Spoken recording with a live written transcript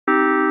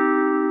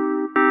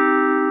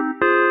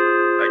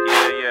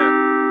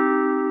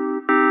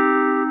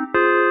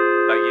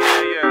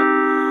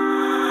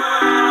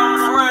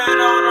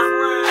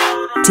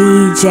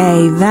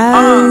DJ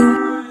though.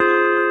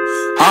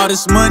 All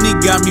this money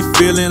got me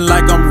feeling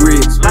like I'm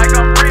rich.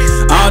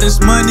 All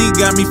this money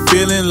got me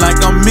feeling like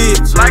I'm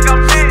Mitch.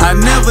 I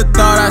never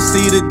thought I'd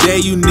see the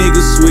day you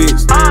niggas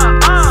switched.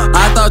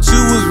 I thought you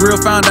was real,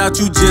 found out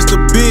you just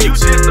a bitch.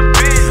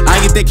 I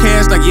get that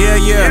cash like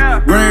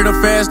yeah. Run it up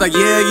fast like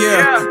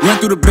yeah. Run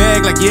through the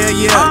bag like yeah.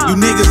 You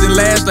niggas in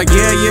last like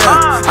yeah.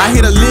 I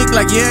hit a lick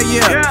like yeah.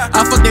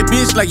 I fuck that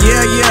bitch like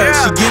yeah.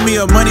 She give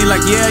me her money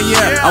like yeah.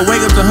 I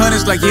wake up to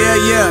hundreds like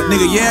yeah.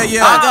 Nigga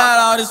yeah. I got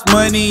all this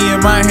money in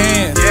my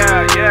hands.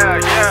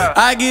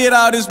 I get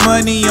all this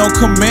money on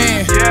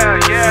command.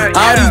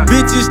 All these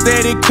bitches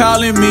steady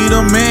calling me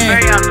the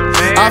man.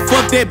 I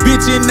fuck that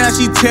bitch and now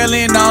she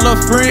telling all her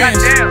friends.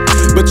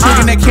 But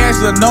tricking that cash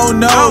is a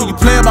no-no. You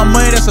play with my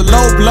money, that's a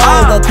low blow.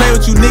 Won't play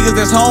with you niggas,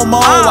 that's homo.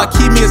 I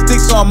keep me a stick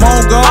so I'm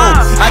on go.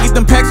 I get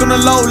them packs on the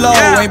low.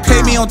 Ain't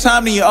pay me on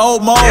time to your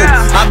old mode.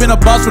 I been a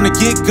boss from the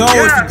get-go.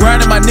 If you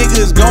grindin', my nigga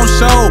is gon'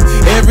 show.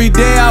 Every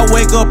day I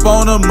wake up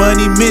on a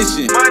money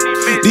mission.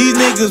 These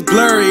niggas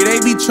blurry, they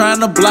be trying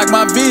to block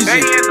my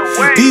vision.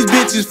 These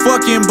bitches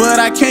fucking, but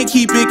I can't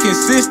keep it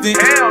consistent.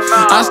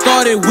 I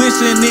started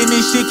wishing, then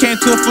this shit came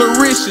to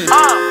fruition.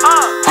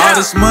 All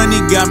this money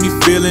got me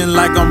feeling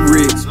like I'm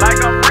rich.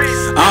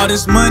 All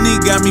this money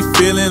got me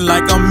feeling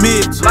like I'm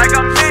Mitch.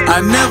 I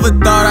never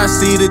thought I'd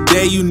see the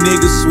day you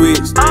niggas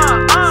switched.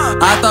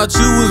 I thought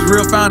you was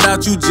real, found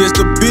out you just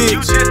a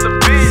bitch.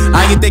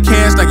 I get that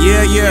cash like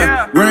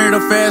yeah. Run it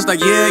up fast like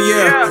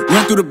yeah.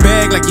 Run through the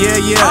bag like yeah.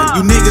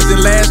 You niggas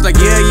in last like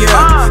yeah.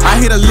 I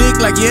hit a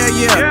lick like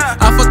yeah.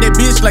 I fuck that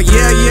bitch like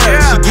yeah.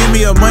 She give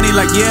me her money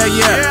like yeah.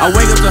 I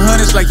wake up to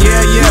hundreds like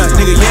yeah.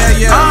 Nigga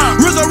yeah.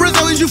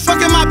 Rizzoo, is you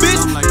fucking my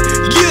bitch?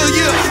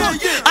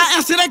 Yeah. I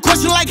answer that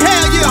question like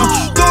hell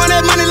yeah. Throwing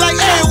that money like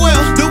well.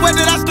 The way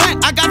that I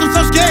spent, I got them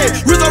so scared.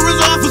 Rizzoo,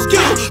 I for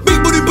skill. Big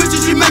booty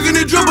bitches, she making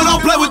it dribble. Don't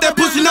play with that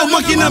pussy, no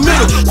monkey in the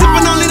middle.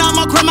 Sipping on lean,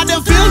 I'ma cry my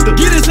damn feelings.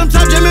 Get it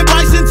sometime, jamming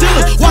Bryson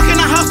Tiller. Walk in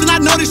the house and I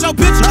notice your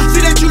picture.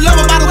 See that you love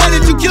her by the way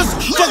that you kiss her.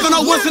 Fucking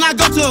her once and I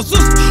go to her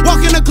sister.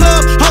 Walk in the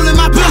club, holding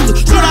my pistol.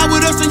 Shoot out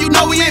with us and you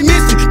know we ain't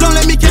missing. Don't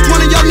let me catch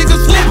one of y'all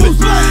niggas slipping.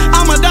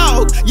 I'm a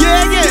dog,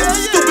 yeah.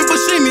 Stupid but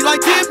shimmy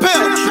like 10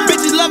 pounds.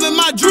 Bitches loving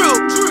my drill.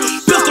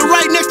 Pistol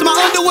right next to my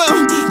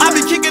underwear. I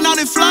be kicking all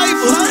that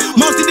flavor.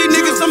 Most of these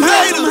niggas some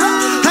haters.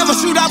 Have a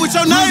shootout with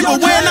your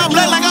neighbor. Wearing out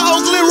black like an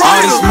Oakland Raider.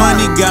 All this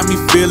money got me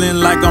feeling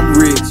like I'm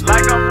rich.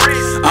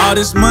 All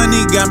this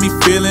money got me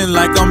feeling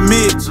like I'm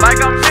Mitch.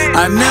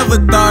 I never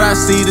thought I'd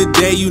see the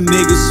day you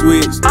niggas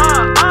switched.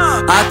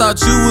 I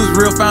thought you was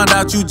real, found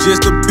out you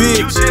just a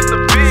bitch.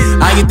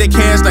 I get that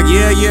cash like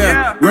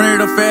yeah. Run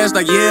it up fast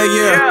like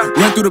yeah.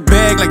 Run through the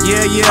bag like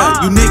yeah.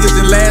 You niggas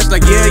in last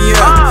like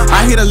yeah.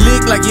 I hit a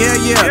lick like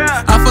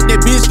yeah. I fuck that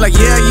bitch like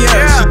yeah.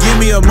 She give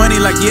me her money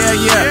like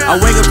yeah. I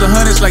wake up to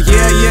hundreds like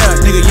yeah.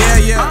 Nigga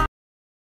yeah.